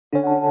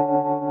Feels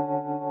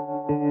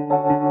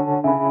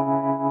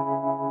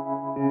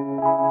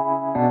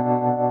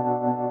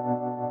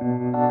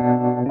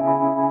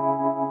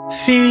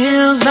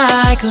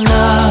like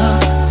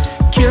love,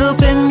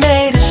 Cupid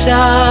made a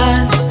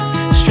shot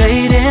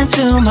straight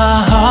into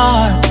my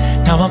heart.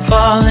 Now I'm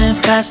falling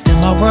fast and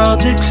my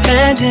world's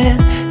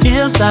expanding.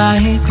 Feels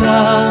like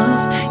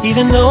love,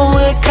 even though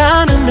we're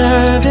kinda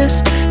nervous.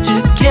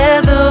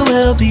 Together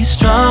we'll be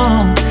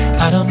strong.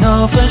 I don't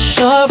know for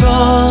sure,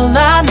 all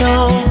I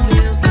know.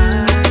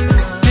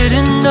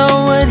 Didn't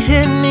know what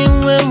hit me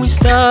when we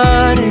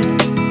started.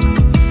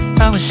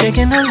 I was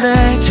shaking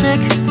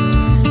electric.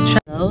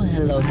 Hello,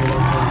 hello, hello,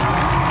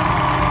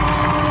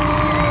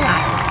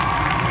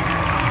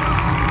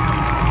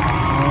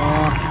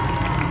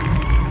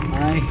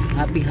 Ay,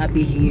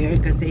 happy here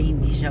kasi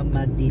hindi siya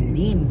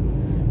madilim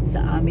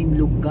sa aming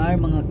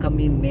lugar, mga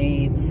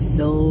Memey. It's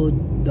so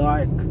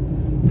dark,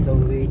 so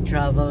we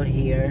travel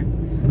here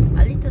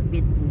a little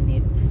bit.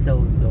 It's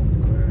so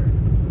darker,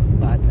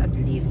 but at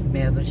least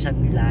meron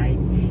siyang light,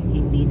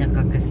 hindi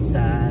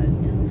nakakasad.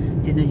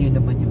 Tignan nyo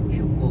naman yung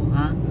view ko,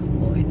 ha?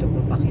 O, ito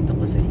papakita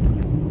ko sa inyo.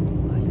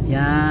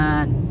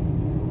 Ayan.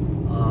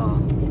 Oh,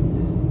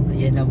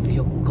 ayan ang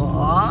view ko.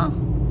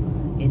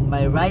 In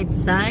my right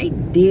side,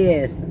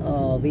 this.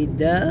 Oh, with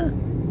the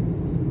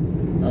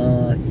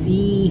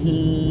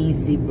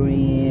sea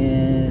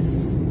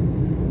breeze.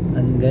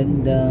 Ang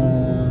ganda.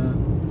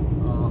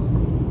 Oh,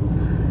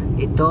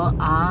 ito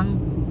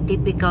ang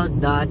typical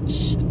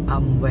Dutch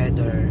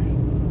weather.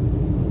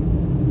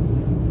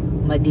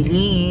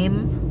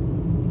 Madilim.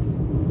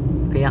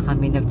 Kaya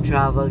kami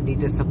nag-travel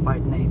dito sa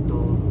part na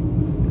ito.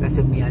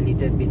 Kasi may a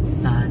little bit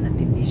sun at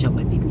hindi siya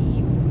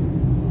madilim.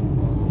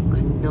 Oh,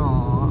 ganda.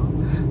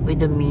 With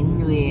the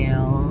main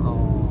wheel.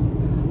 Oh,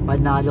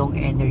 panalong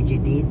energy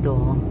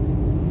dito.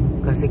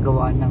 Kasi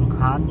gawa ng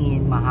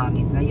hangin.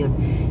 Mahangin ngayon.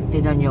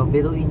 Tingnan nyo,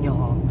 biruin nyo.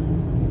 Oh.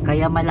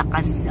 Kaya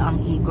malakas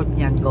ang ikot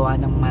niyan. Gawa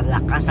ng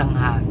malakas ang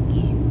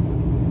hangin.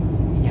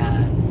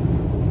 Yan.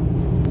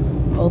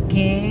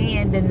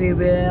 Okay, and then we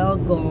will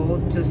go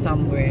to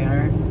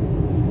somewhere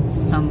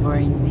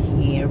in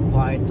here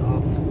part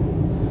of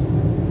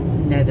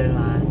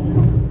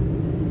Netherlands.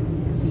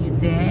 See you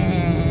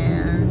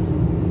there.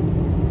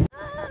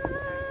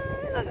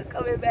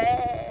 Kami ba?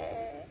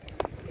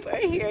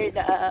 We're here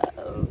now.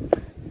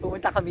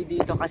 Pumunta kami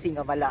dito kasi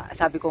nga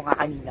sabi ko nga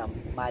kanina,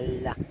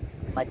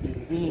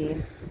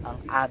 madilim ang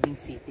aming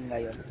city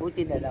ngayon.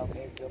 Buti na lang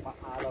medyo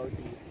maaraw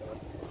dito.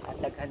 At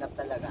naghanap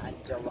talaga ang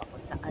Jowa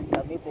kung saan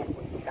kami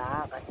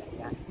pupunta kasi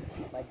nga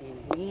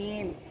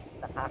madilim,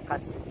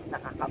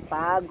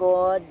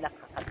 nakakapagod,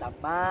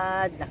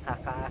 nakakatamad,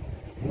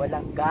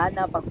 walang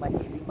gana pag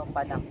madilim ang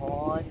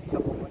panahon.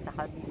 So pumunta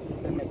kami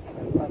dito,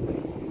 naghanap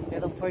kami.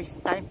 Pero first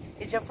time,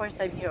 it's your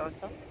first time here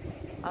also?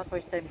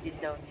 First time din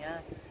daw niya.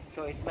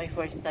 So it's my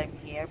first time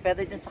here.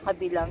 Pero dun sa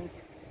kabilang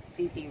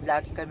city,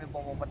 lagi kami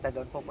pumunta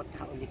doon.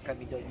 Pupunta ulit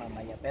kami doon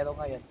mamaya. Pero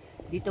ngayon,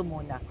 dito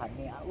muna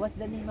kami. What's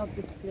the name of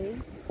this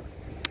place?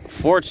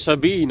 Fort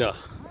Sabina.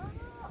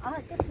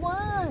 That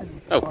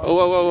one.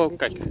 Oh,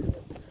 kijk.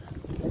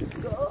 Let's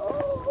go.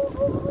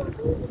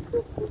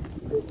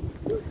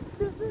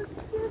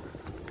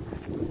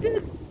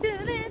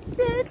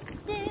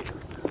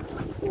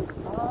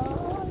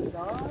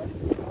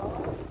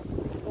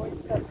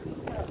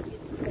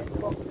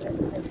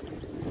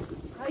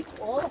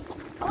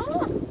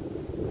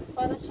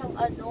 Para siyang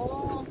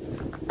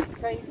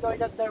kay Lord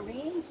of the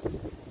Rings.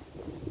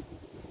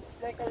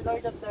 Like a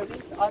Lord of the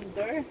Rings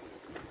under.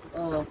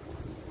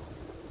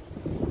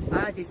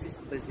 This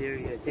is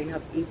Bazeria. They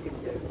have eaten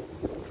there.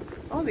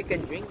 Oh, we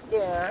can drink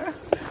there.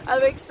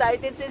 I'm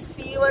excited to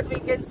see what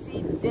we can see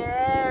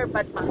there.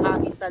 But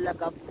mahangin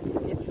talaga.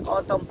 It's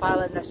autumn,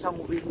 para na siyang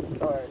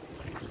winter.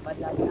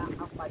 Malala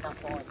ang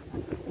panahon.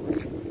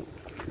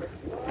 Let's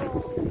go.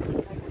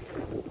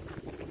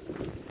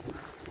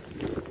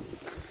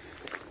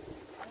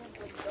 Ang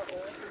ganda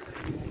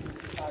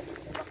sabi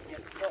ko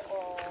bakit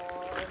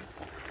doon.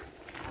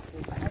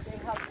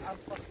 They have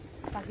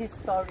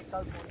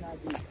historical muna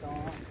dito.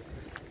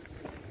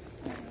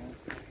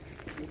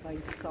 Diba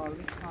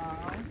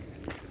historical?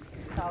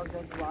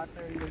 Thousand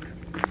water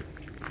lane.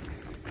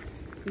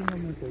 Tingnan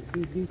mo ito,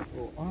 bibis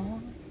ko.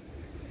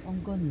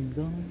 Ang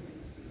ganda.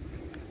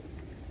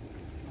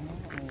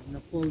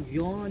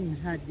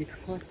 Napoleon had this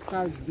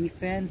coastal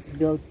defense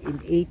built in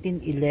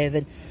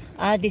 1811.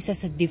 This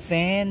is a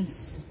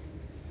defense.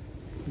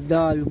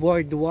 The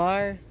World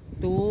War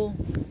II.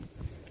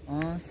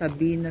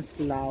 Sabina's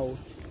Law.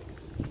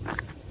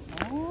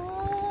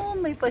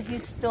 May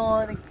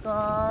pa-historic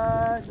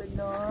ka.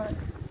 Ganon.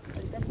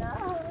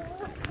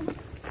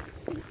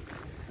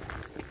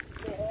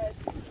 Yes.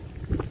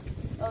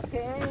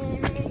 Okay.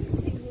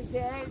 See you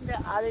there on the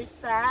other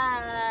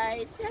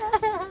side.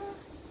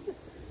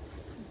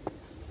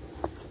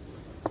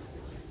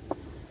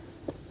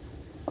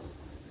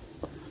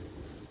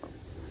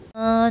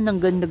 Ang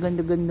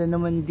ganda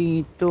naman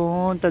dito.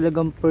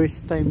 Talagang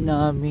first time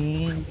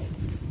namin.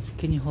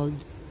 Can you hold?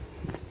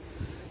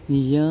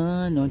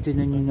 Yan,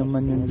 tignan nyo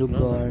naman yung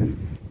lugar.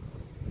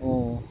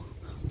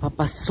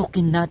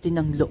 Papasukin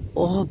natin ang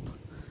loob.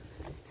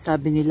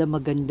 Sabi nila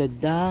maganda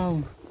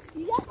daw.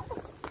 Yeah!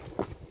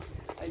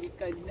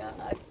 Halika na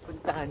at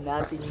puntahan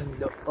natin yung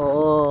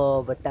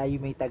loob. At tayo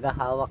may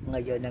tagahawak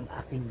ngayon ng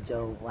aking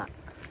jowa.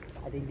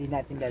 At hindi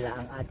natin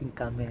dala ang ating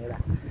camera.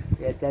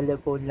 Kaya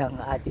telephone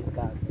lang ang ating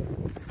camera.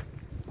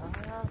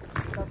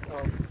 Ito to.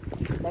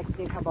 Like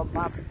they have a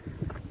map.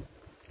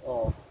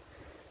 Oh.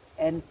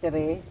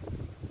 Entry.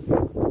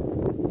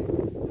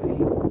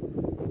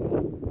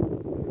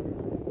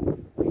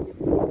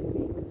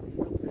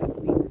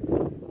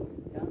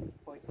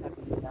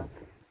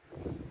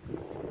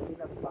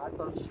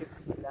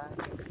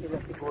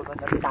 Siguro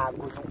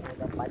nagtago nung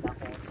unang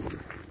panahon.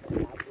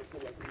 Nagtago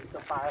sila dito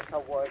para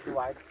sa World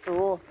War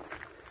II.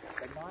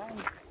 Ganon.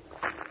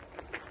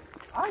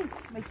 Ay!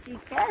 May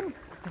chicken!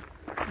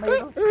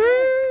 May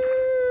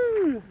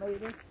rooster! May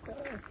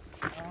rooster!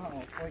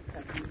 Oh, Fort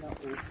Sabina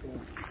open.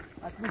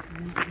 At least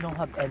we don't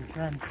have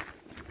entrance.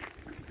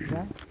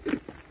 Diba?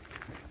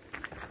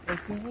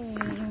 Okay.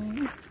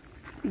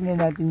 Tingnan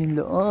natin yung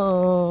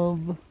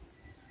loob.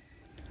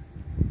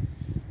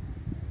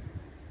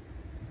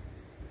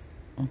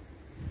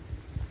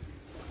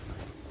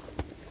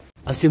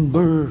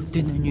 Asimber,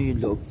 tinan nyo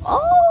yung loob.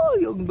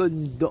 Ay, ang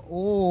ganda.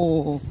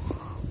 Oh.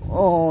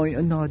 Ay,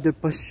 another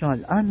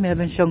pasyal.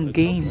 Meron siyang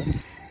game.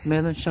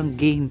 Meron siyang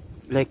game.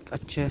 Like a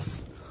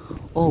chess.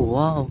 Oh,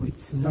 wow.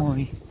 It's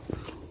Moy.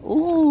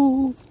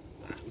 Oh.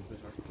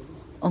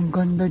 Ang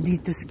ganda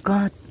dito,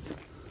 Scott.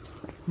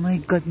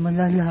 My God,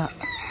 malala.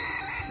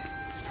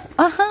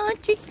 Aha,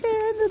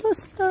 chicken,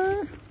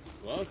 rooster.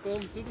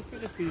 Welcome to the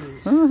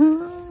Philippines.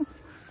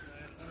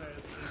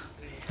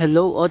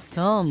 Hello,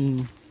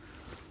 Autumn.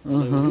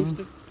 Hallo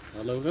rooster.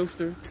 Hallo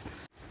rooster.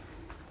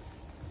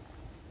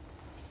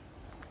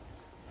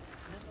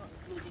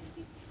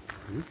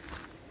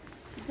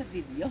 Is that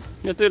video?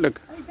 Ja, tuurlijk.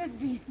 Is that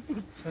video?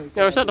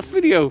 Ja, we staat op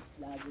video.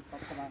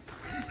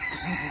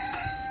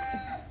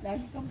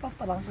 Lagi kang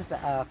paparangsa sa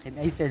akin.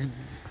 I said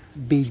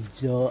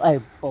video.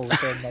 Ay, photo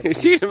na.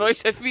 Zie je wel, ik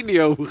zei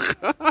video.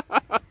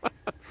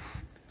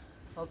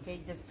 Okay,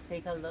 just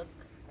take a look.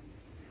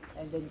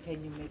 And then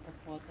can you make a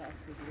photo of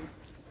the group?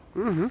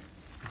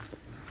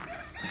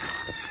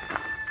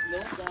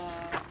 Loga.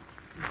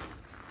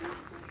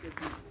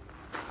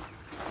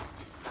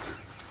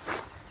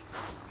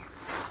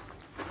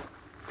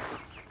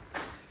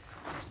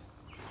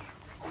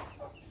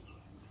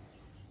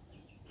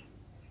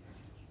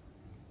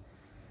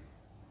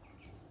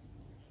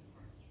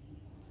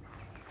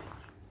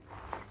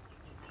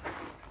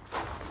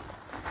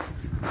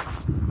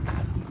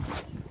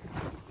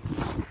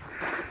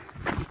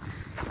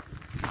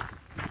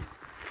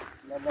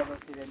 Lalaro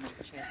sila ng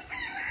chess.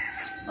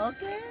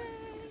 Okay.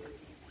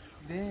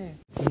 Be.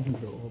 Yung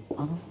loob.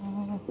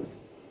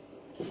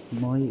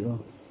 Moy,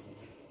 oh.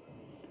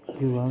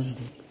 Ground.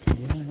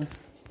 Yeah.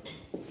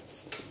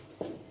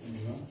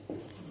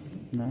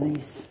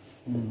 Nice.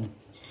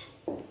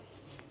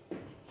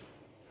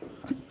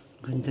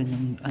 Ganda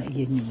ng,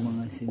 yan yung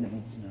mga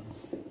sinauna.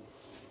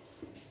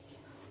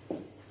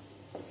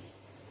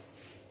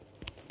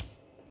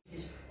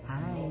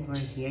 Hi,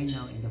 we're here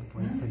now in the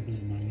Fort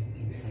Sabina.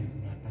 Yung inside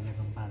niya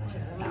talagang para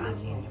siya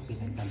daanin yung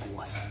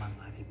pinagtaguan ng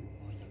mga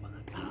siguro ng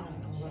mga tao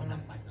noong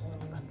unang panahon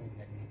ng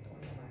katulad nito.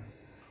 Diba?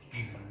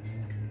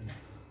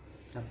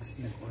 Tapos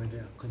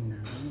nag-order ako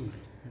ng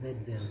red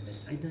velvet.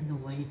 I don't know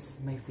why it's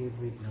my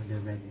favorite now, the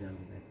red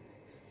velvet.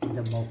 And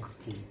the mocha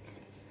cake.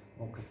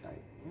 Mocha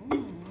tart.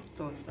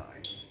 So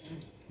tart.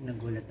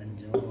 Nagulat ang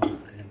Jowa.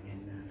 Alam niya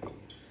na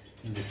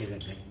hindi sila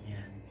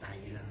ganyan.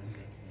 Tayo lang ang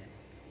ganyan.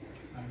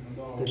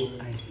 Treat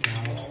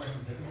ourselves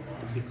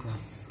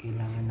because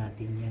kailangan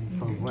natin yan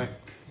for work.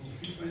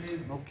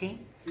 Okay?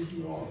 Thank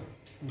you.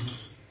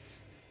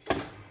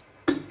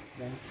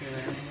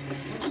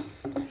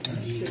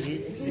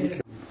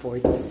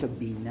 Fort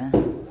Sabina,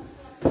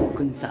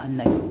 kung saan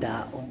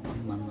nagdaong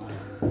ang mga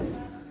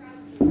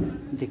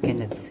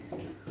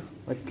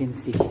what can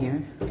see here?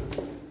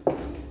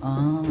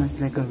 It's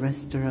like a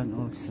restaurant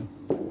also.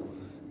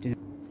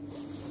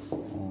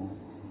 Oh,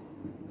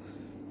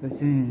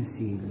 ito yung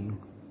ceiling.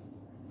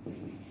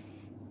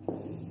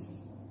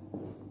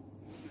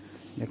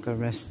 Like a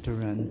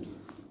restaurant.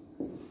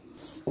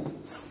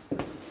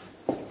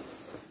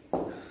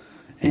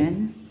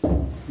 And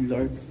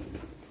Lord,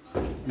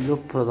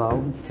 look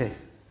around.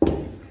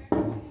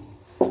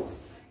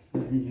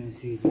 Ano yung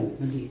ceiling?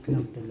 Maliit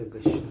lang talaga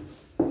siya.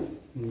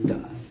 Yung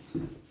daan.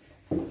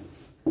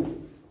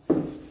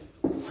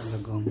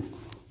 Talagang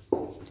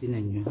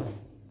tinan nyo.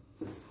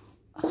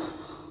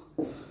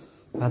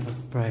 Parang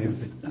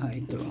private.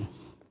 Ito.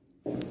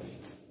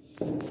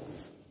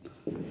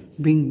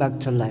 Bring back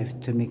to life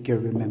to make you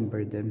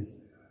remember them.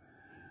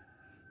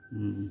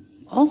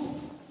 Oh!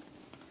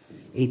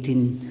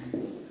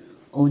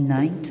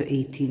 1809 to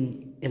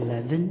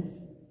 1811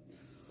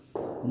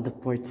 in the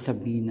Port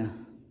Sabina.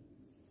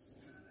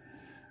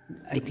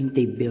 I think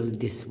they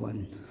built this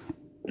one.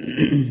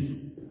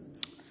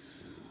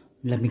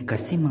 Lamig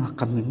kasi mga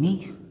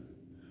kamimi.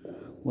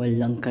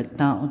 Walang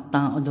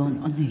katao-tao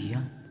doon. Ano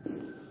yan?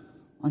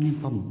 Ano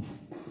yung pang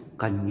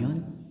kanyon?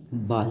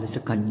 Bala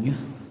sa kanyon.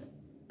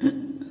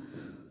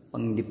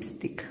 Pang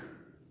lipstick.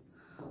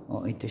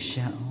 Oh, ito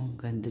siya. Oh,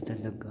 ganda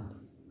talaga.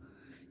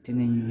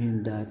 Tingnan nyo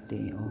yung dati.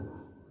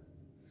 Oh,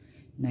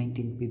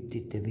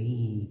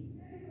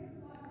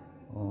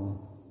 1953. Oh.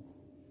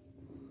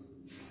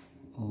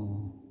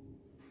 Oh.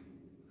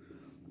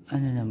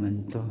 Ano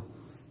naman to?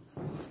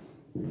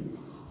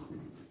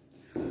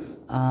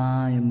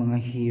 Ah, yung mga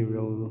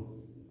hero.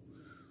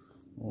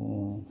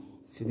 Oh,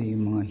 sila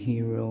yung mga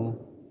hero.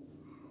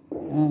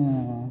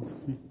 Oh,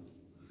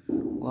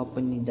 gwapo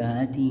ni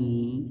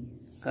Daddy.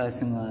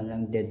 Kaso nga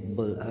lang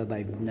deadball,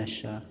 alive na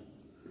siya.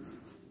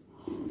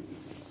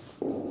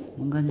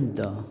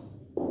 Maganda.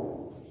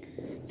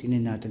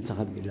 Tingnan natin sa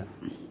kabila.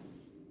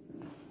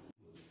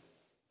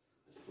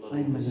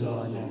 Ay,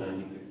 malawana.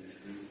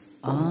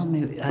 Ah,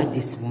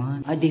 this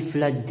one. Ah, they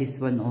flood this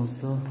one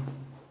also.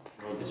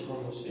 No, this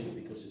one was safe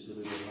because it's a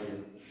little higher.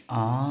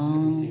 Ah.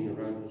 Everything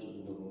around was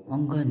underwater.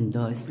 Ang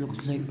ganda. It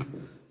looks like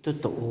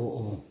totoo.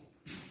 Oh.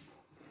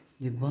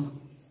 Diba?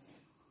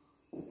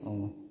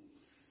 Oh.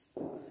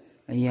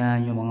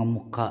 Ayan yung mga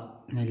muka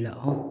nila.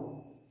 Oh.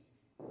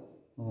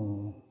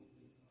 Oh.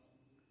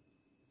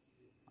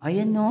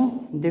 Ayan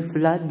oh. The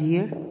flood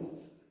here.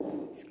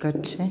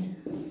 Sketch eh.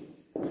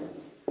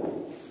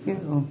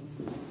 Here oh.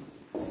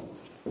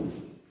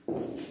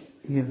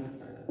 Here.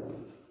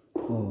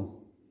 Oh.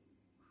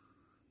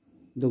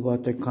 The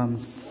water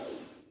comes.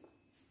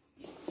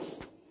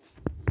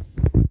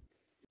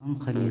 Ang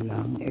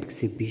kanilang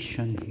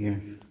exhibition here.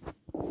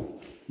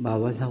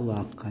 Bawal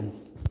hawakan.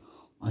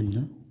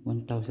 Ano?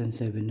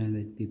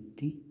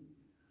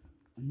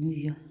 1,750? Ano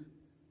yan?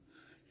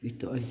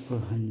 Ito ay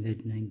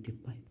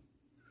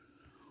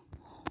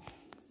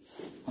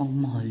 495. Ang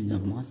mahal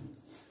naman.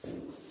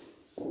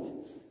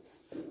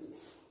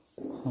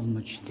 How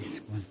much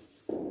this one?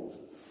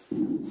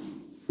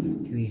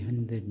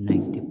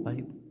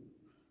 395.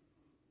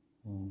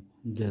 Oh,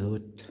 the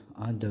root.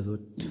 Ah, the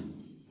root.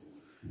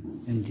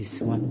 And this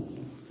one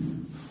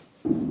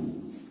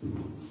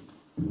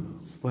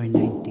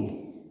 490.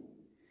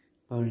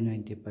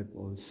 495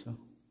 also.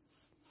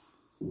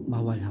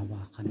 Bawal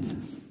hawakan sa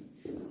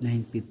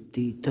 950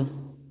 ito.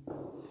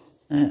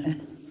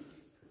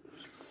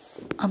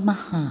 Ang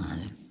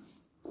mahal.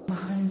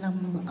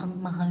 Ang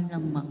mahal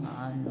ng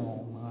mga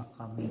mga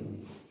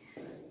kami.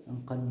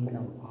 Ang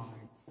kanilang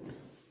art.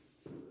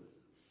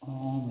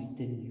 Oh, may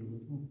 10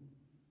 euro.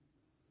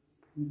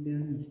 In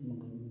fairness,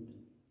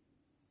 maganda.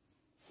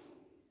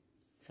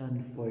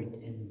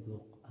 Sanford and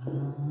Brook.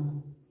 Ah,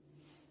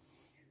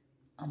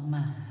 ang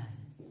mahal.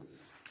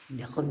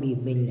 Hindi ako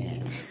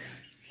bibili.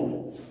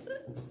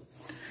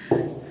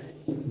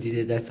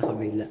 Dito tayo sa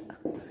kabila.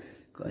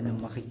 Kung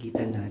anong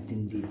makikita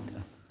natin dito.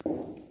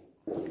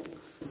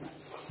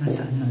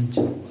 Nasaan ang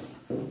Jowa?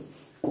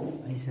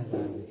 Ay,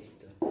 sarado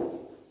ito.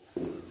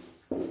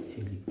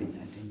 Silipin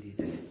natin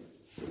dito.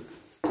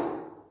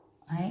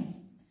 Ay?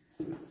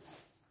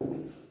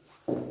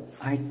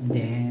 Art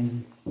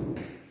din.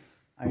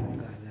 Art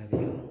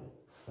gallery.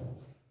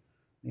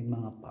 May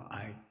mga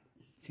pa-art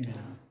sila.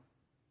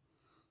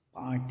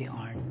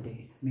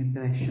 Pa-arte-arte. May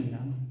presyo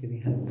lang.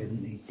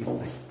 385.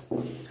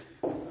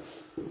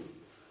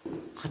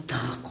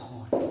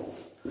 Katakot.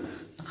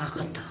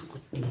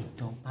 Nakakatakot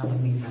dito. Parang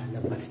may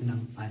lalabas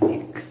ng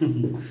panik.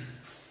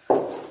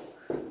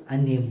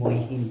 Animoy,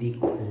 hindi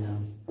ko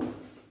alam.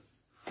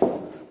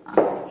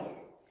 Ay,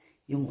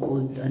 yung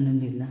old ano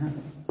nila.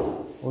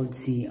 Old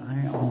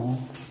CR. Oh.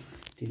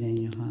 Tignan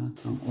nyo ha.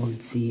 Ang old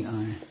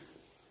CR.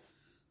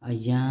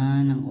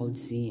 Ayan ang old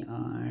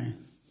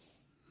CR.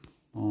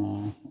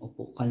 Oh,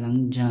 upo ka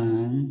lang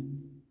dyan.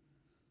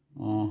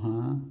 Oh,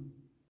 ha?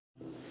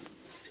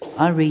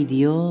 Ah,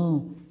 radio.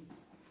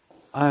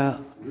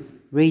 Ah,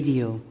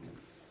 radio.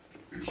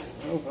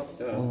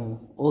 Oh,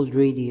 old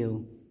radio.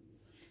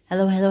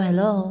 Hello, hello,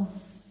 hello.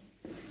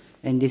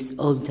 And this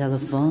old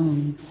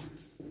telephone.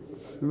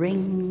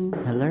 Ring.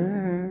 Hello.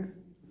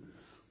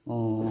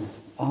 Oh,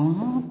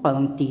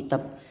 parang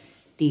teacup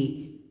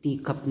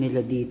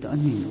nila dito.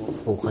 Ano yun?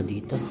 Upo ka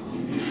dito.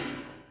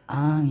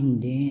 Ah,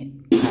 hindi.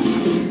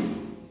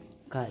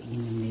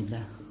 Kainan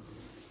nila.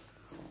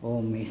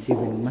 Oh, may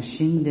sewing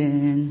machine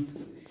din.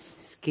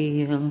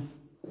 Scale.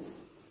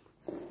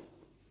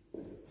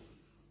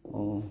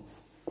 Oh.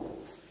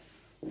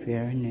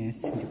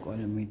 Fairness. Hindi ko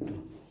alam ito.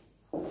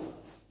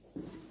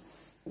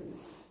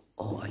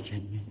 Oh,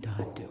 ayan yung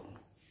dati.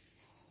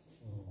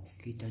 Oh,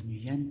 kita nyo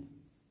yan?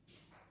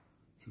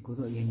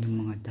 Siguro ayan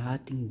yung mga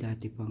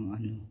dati pang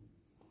ano.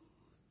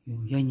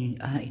 Yan yun.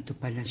 Ah, ito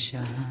pala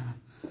siya.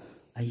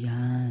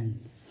 Ayan.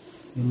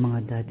 Yung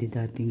mga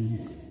dating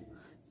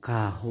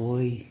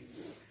kahoy.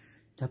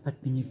 Dapat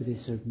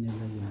pinipreserve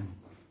nila yan.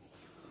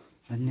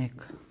 Anek.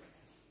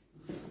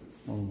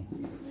 Oh.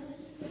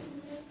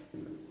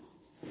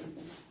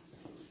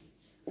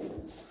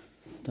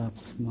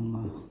 Tapos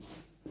mga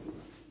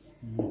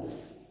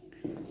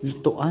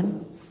lutuan.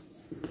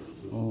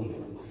 Oh.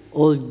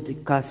 Old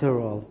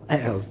casserole.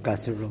 Old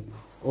casserole.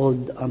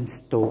 Old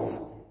stove.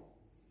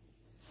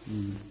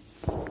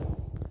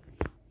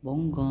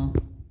 Bongga.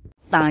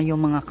 Tayo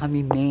mga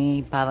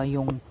Memey, para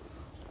yung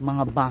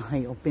mga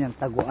bahay o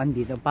pinagtaguan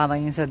dito. Para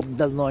yung sa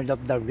The Lord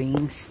of the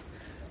Rings.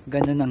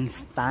 Ganun ang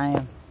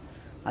style.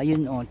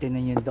 Ayun o,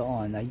 tinan nyo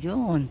doon.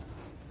 Ayun.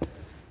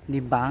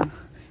 Diba?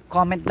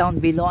 Comment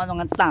down below ano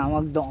nga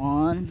tawag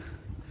doon.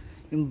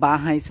 Yung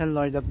bahay sa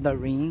Lord of the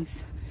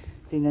Rings.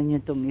 Tinan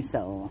nyo itong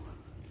isa o.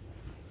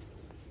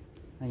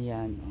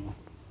 Ayan o.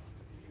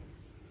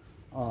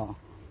 O.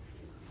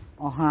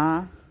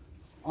 Oha.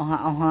 Oha,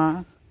 oha.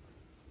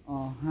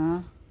 Oha.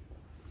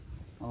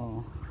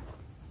 O.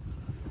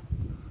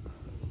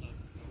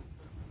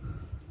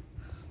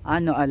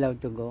 Ano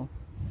allowed to go?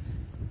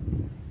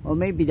 Or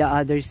maybe the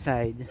other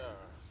side.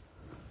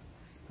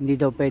 Hindi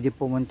daw pwede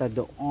pumunta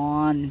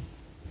doon.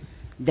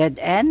 Dead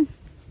end?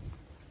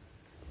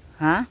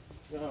 Ha?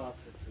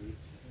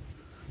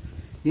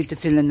 Dito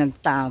sila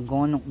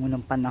nagtago nung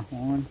unang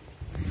panahon.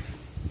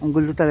 Ang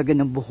gulo talaga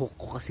ng buhok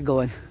ko kasi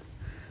gawa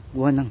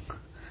ng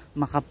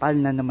makapal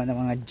na naman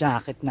ang mga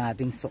jacket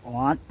nating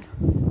suot.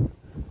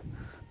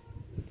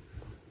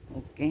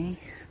 Okay.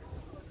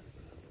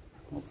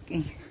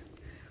 Okay.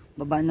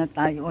 Baba na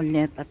tayo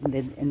ulit at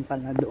dead end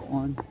pala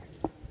doon.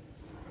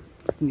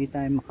 Hindi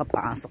tayo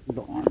makapasok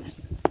doon.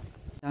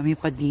 Dami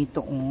pa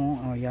dito oh.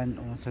 Oh yan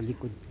oh sa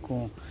likod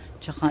ko.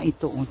 Tsaka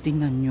ito oh,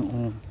 tingnan nyo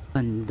oh.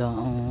 Ganda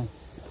oh.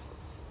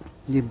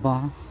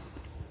 Diba?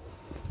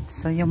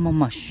 Saya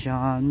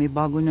mamasyal. May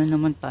bago na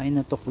naman tayo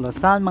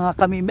natuklasan mga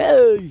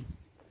Memey.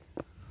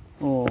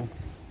 Oh.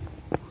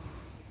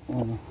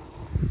 Oh.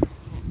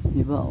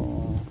 Diba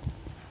oh.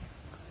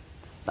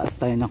 Taas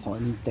tayo na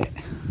konti.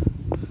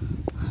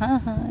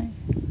 Hi.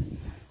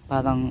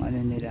 Parang ano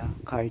nila,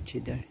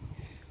 Carchider.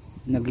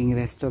 Naging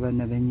restaurant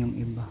na rin yung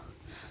iba.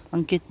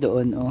 Ang cute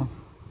doon oh.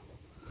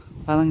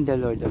 Parang The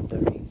Lord of the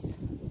Rings.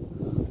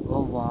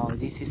 Oh wow,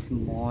 this is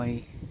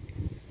Moy.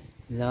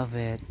 Love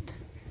it.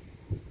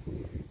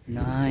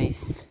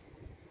 Nice.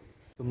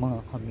 Ito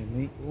mga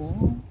Memey.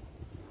 Oh.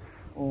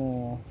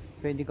 Oh,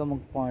 pwede ka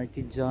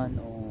mag-party dyan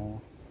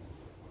oh.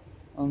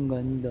 Ang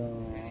ganda.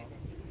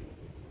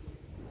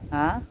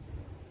 Ha?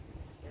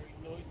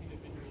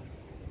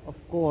 Of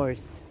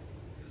course.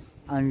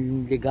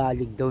 Ang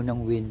ligalig daw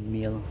ng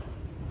windmill.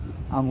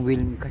 Ang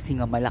windmill kasi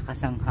nga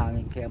malakas ang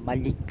hangin kaya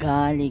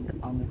maligalig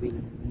ang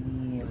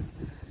windmill.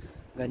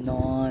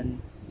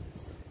 Ganon.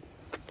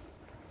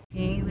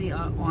 Okay, we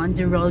are on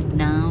the road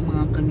now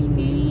mga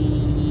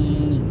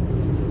Memey.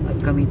 At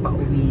kami pa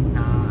uwi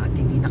na at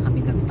hindi na kami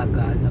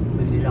nagtagal.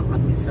 Nagbili lang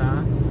kami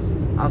sa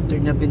after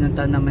na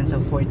pinunta naman sa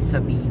Fort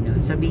Sabina.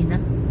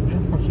 Sabina?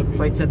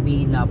 Fort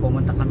Sabina,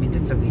 pumunta kami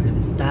dun sa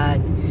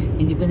Willemstad.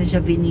 Hindi ko na siya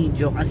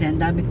video kasi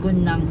ang dami ko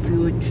ng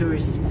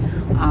futures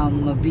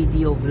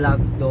video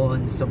vlog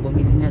doon. So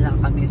bumili na lang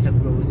kami sa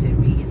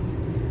groceries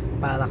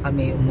para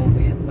kami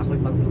umuwi at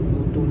ako'y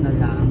magluluto na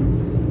lang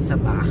sa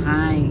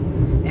bahay.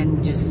 And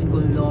Diyos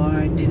ko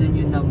Lord, tinan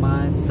nyo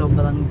naman,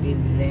 sobrang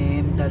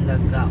dilim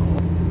talaga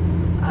oh.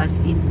 As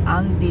in,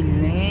 ang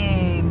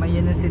dilim.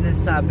 Ayan ang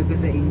sinasabi ko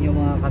sa inyo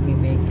mga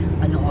Memey.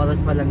 Anong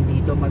oras pa lang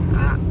dito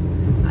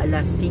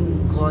alas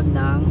 5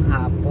 ng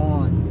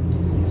hapon.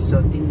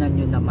 So tingnan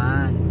nyo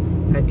naman,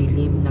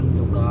 kadilim ng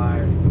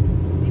lugar,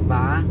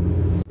 diba?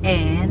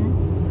 And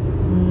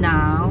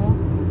now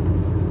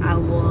I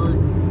will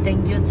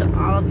thank you to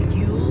all of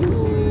you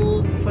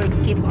for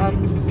keep on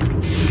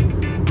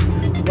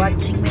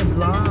watching my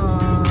vlog.